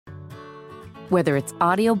Whether it's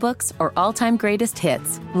audiobooks or all-time greatest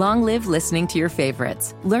hits, long live listening to your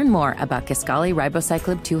favorites. Learn more about Kisqali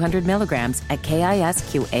Ribociclib 200 milligrams at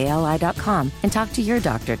KISQALI.com and talk to your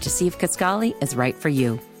doctor to see if Kisqali is right for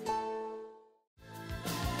you.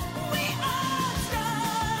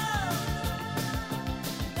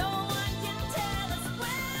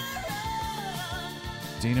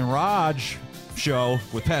 Dean and Raj show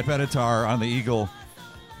with Pat Benatar on the Eagle,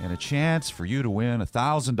 and a chance for you to win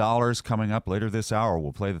 $1,000 coming up later this hour.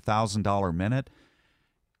 We'll play the $1,000 minute.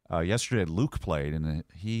 Yesterday, Luke played, and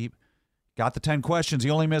he got the 10 questions. He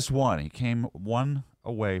only missed one. He came one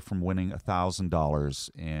away from winning $1,000,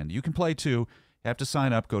 and you can play too. You have to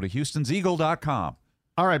sign up. Go to Houston'sEagle.com.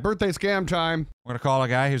 All right, birthday scam time. We're going to call a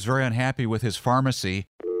guy who's very unhappy with his pharmacy.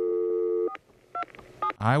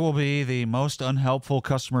 I will be the most unhelpful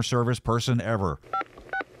customer service person ever.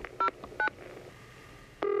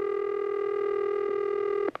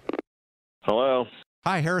 Hello.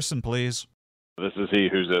 Hi, Harrison, please. This is he.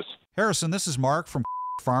 Who's this? Harrison, this is Mark from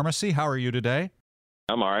Pharmacy. How are you today?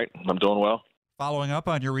 I'm all right. I'm doing well. Following up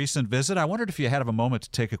on your recent visit, I wondered if you had a moment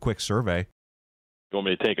to take a quick survey. You want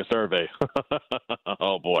me to take a survey?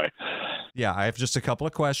 Oh, boy. Yeah, I have just a couple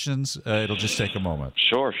of questions. It'll just take a moment.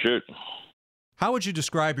 Sure, shoot. How would you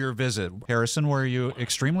describe your visit, Harrison? Were you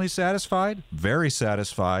extremely satisfied, very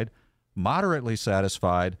satisfied, moderately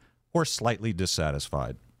satisfied, or slightly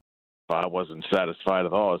dissatisfied? I wasn't satisfied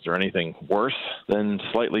at all. Is there anything worse than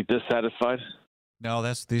slightly dissatisfied? No,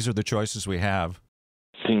 these are the choices we have.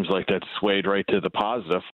 Seems like that's swayed right to the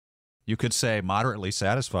positive. You could say moderately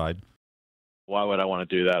satisfied. Why would I want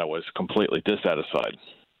to do that? I was completely dissatisfied.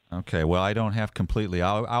 Okay, well, I don't have completely.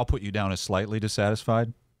 I'll put you down as slightly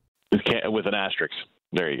dissatisfied. With an asterisk.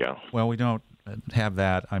 There you go. Well, we don't have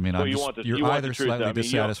that. I mean, well, you're either slightly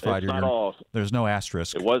dissatisfied or there's no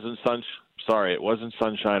asterisk. It wasn't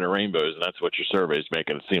sunshine or rainbows, and that's what your survey is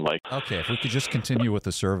making it seem like. Okay, if we could just continue with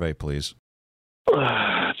the survey, please.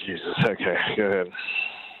 Jesus. Okay, go ahead.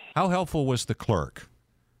 How helpful was the clerk?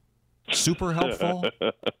 Super helpful?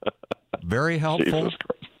 Very helpful?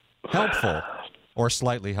 Helpful? Or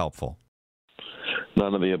slightly helpful?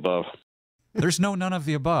 None of the above. There's none of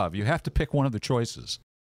the above. You have to pick one of the choices.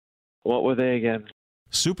 What were they again?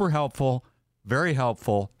 Super helpful, very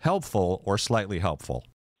helpful, helpful, or slightly helpful.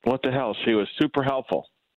 What the hell? She was super helpful.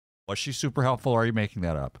 Was she super helpful, or are you making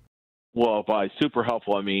that up? Well, by super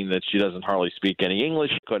helpful, I mean that she doesn't hardly speak any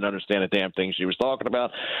English. She couldn't understand a damn thing she was talking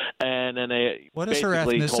about. And then they What does her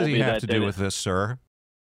ethnicity have to do with this, sir?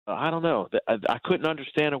 I don't know. I couldn't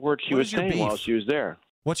understand a word she was saying while she was there.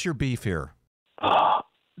 What's your beef here?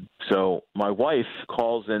 So my wife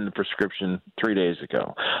calls in the prescription 3 days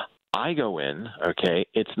ago. I go in, okay,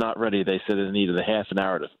 it's not ready. They said it needed a half an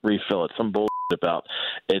hour to refill it. Some bullshit about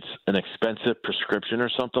it's an expensive prescription or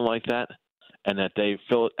something like that, and that they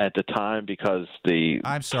fill it at the time because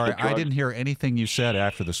I'm sorry, I didn't hear anything you said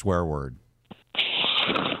after the swear word.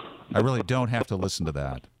 I really don't have to listen to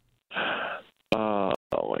that. Oh,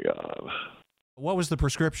 my God. What was the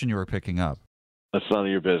prescription you were picking up? That's none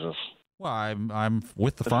of your business. Well, I'm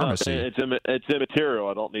with the pharmacy. It's immaterial.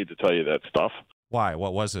 I don't need to tell you that stuff. Why?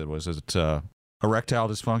 What was it? Was it erectile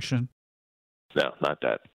dysfunction? No, not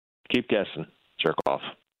that. Keep guessing. Jerk off.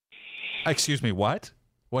 Excuse me, what?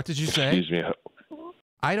 What did you say? Excuse me.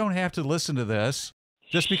 I don't have to listen to this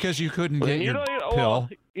just because you couldn't get your pill. Well,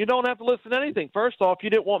 you don't have to listen to anything. First off,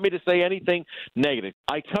 you didn't want me to say anything negative.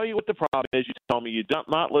 I tell you what the problem is. You tell me you're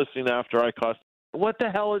not listening after I cuss. What the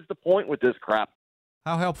hell is the point with this crap?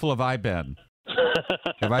 How helpful have I been?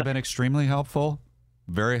 Have I been extremely helpful?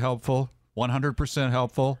 Very helpful? 100%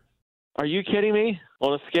 helpful? Are you kidding me?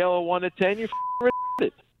 On a scale of 1 to 10, you're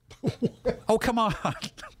it. Oh, come on.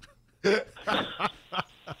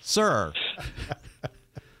 Sir.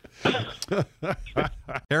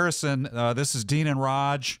 Harrison, this is Dean and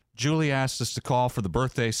Raj. Julie asked us to call for the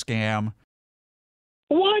birthday scam.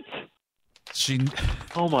 What? She.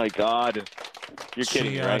 Oh, my God. You're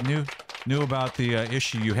kidding, right? Knew about the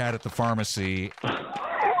issue you had at the pharmacy.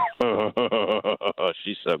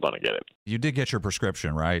 She's so going to get it. You did get your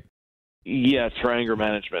prescription, right? Yeah, it's for anger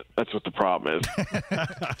management. That's what the problem is.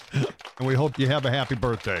 And we hope you have a happy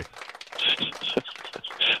birthday.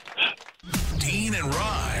 Dean and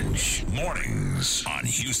Raj, mornings on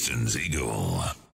Houston's Eagle.